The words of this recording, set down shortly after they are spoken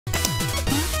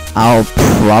I'll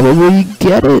probably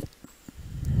get it.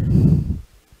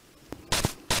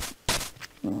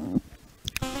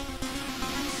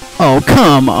 Oh,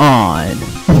 come on.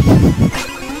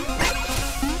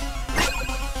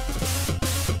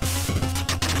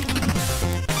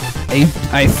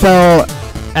 I fell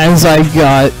as I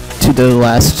got to the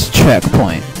last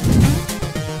checkpoint.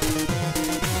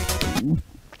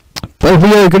 But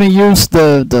we are gonna use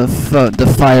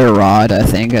the fire rod. I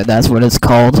think that's what it's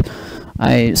called.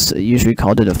 I usually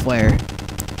called it a flare.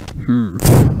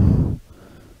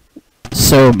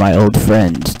 So, my old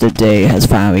friend, the day has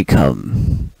finally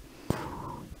come.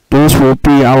 This will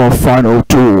be our final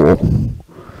duel.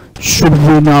 Should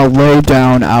we not lay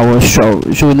down our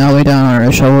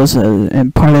shovels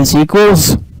and part as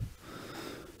equals?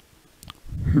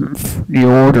 The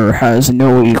order has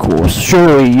no equals.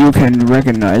 Surely you can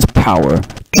recognize power.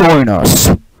 Join us.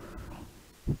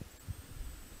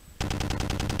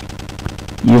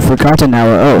 You've forgotten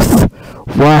our oath.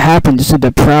 What happened to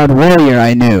the proud warrior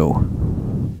I knew?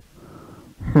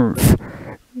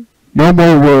 No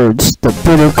more words. The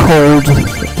bitter cold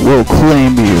will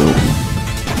claim you.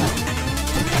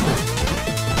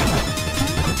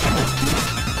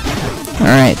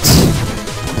 Alright.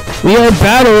 We are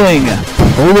battling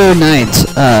Polar Knight,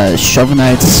 Shovel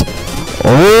Knight's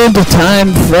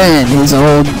old-time friend, his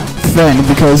old friend,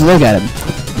 because look at him.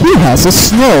 He has a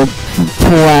snow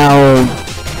plow,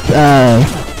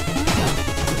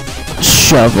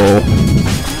 shovel.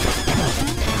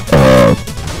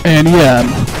 And yeah,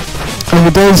 he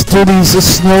does do these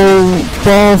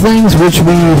snowball things, which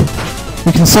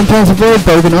we can sometimes avoid,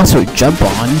 but we can also jump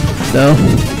on, though.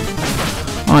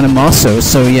 On him also,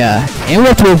 so yeah, and we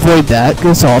have to avoid that,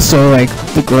 because also, like,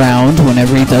 the ground,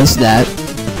 whenever he does that,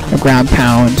 a ground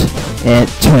pound, it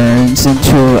turns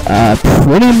into,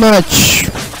 pretty much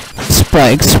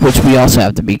spikes, which we also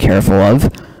have to be careful of.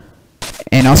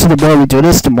 And also, the more we do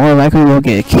this, the more likely we'll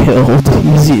get killed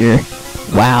easier.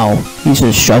 Wow, he's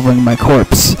just shoveling my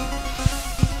corpse.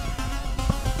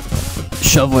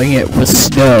 Shoveling it with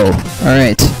snow.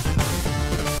 Alright.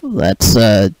 Let's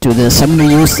do this. I'm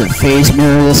gonna use the phase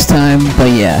mirror this time, but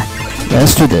yeah,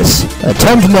 let's do this.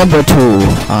 Attempt number 2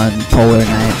 on Polar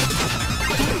Knight.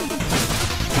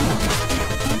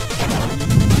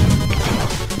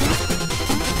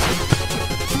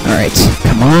 Alright,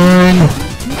 come on.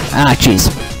 Ah, jeez.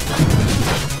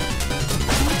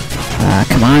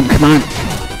 Come on, come on.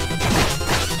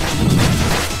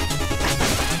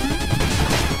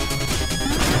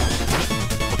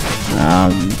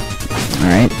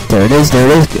 Alright, there it is, there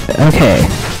it is. Okay.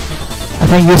 I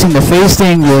think using the phase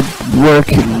thing would work,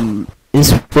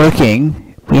 is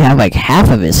working. We have like half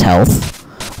of his health,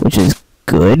 which is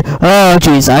good. Oh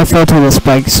jeez, I fell to the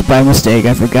spikes by mistake.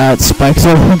 I forgot spikes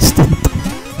are instant.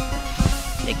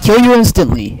 They kill you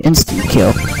instantly. Instant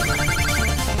kill.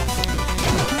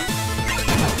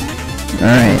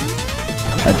 Alright.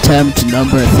 Attempt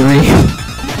number 3.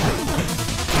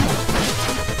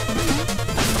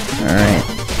 Alright.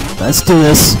 Let's do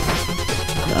this.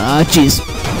 Ah, jeez.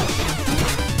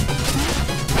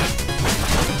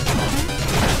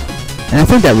 And I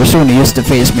think that we're still gonna use the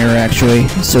phase mirror actually.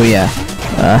 So yeah.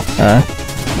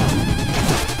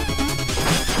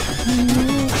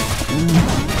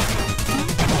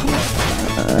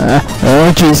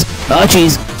 Oh jeez. Oh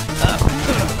jeez.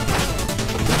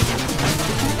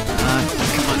 Come on.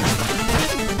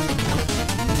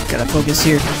 Gotta focus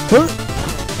here.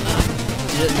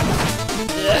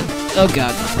 Oh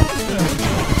god.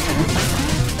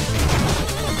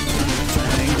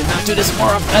 Trying to not do this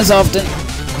as often.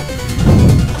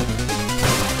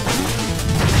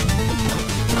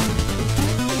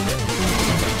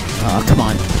 Oh, come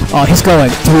on. Oh, he's got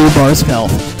like 3 bars of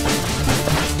health.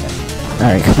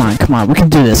 Alright, come on, come on. We can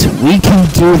do this. We can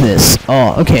do this.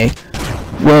 Oh, okay.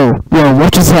 Whoa, whoa,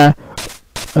 what is that?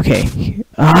 Okay.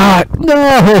 Ah,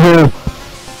 no!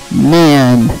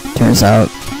 Man, turns out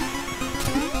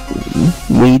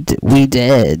we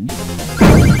did.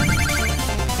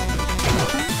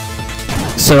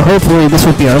 So hopefully this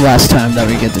will be our last time that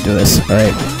we get to do this.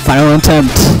 Alright, final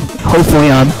attempt.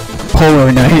 Hopefully on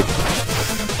Polar Knight.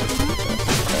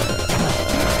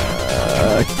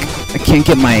 I can't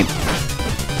get my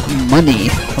money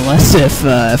unless if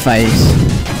I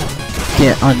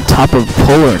get on top of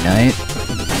Polar Knight.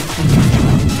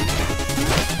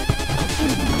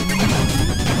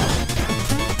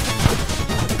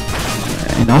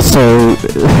 And also,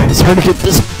 it's hard to get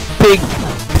this big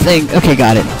thing. Okay,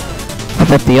 got it. How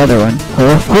about the other one?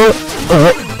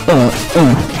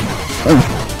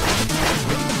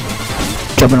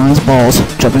 Jumping on his balls.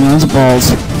 Jumping on his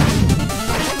balls.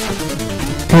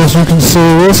 As you can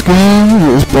see, this game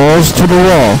is balls to the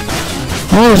wall.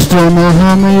 I just don't know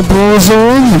how many balls are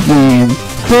in the game.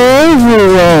 They're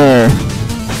everywhere!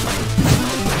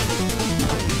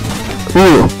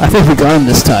 Ooh, I think we got him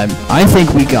this time. I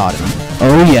think we got him.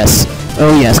 Oh yes.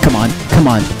 Oh yes, come on. Come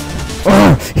on.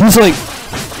 Oh, he's like...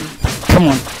 Come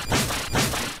on.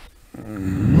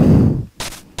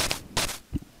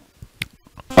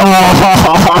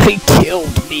 Oh, he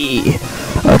killed me.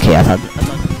 Okay, I thought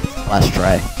last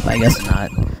try. I guess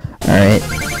not. Alright.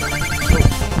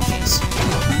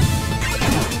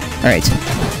 Alright.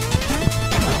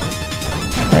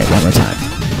 Alright, one more time.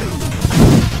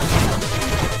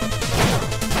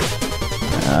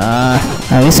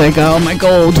 At least I got all my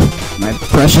gold. My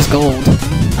precious gold.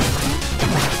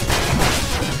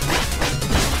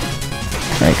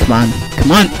 Alright, come on.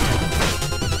 Come on!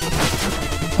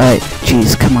 Alright,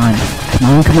 jeez, come on. Come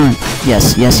on, come on.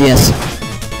 Yes, yes, yes.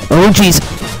 Oh, jeez.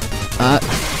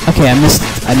 Okay, I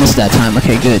missed that time.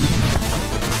 Okay, good.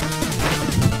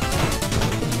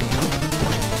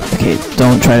 Okay,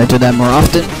 don't try to do that more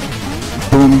often.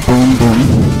 Boom, boom, boom.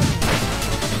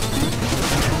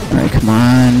 Alright, come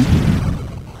on.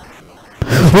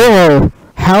 Whoa!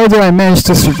 How did I manage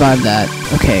to survive that?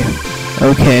 Okay.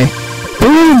 Okay.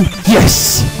 Boom!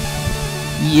 Yes!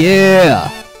 Yeah!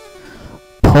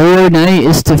 Polar Knight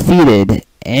is defeated,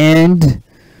 and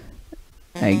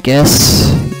I guess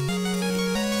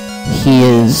he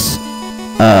is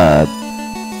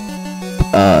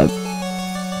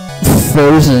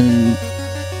frozen,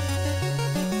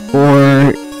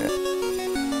 or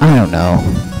I don't know.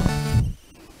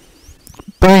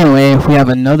 But anyway, we have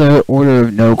another Order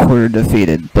of No Quarter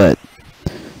defeated, but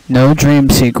no dream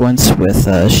sequence with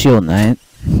Shield Knight.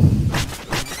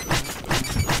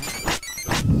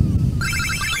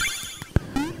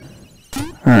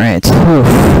 Alright,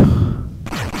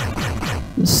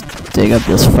 let's dig up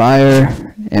this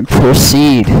fire and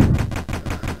proceed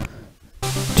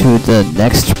to the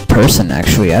next person,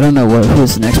 actually. I don't know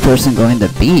who's the next person going to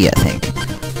be, I think.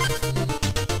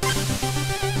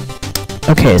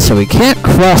 Okay, so we can't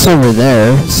cross over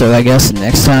there, so I guess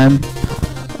next time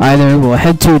either we'll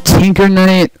head to Tinker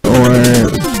Knight, or I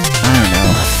don't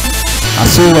know. I'll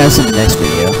see you guys in the next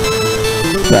video.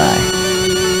 Bye.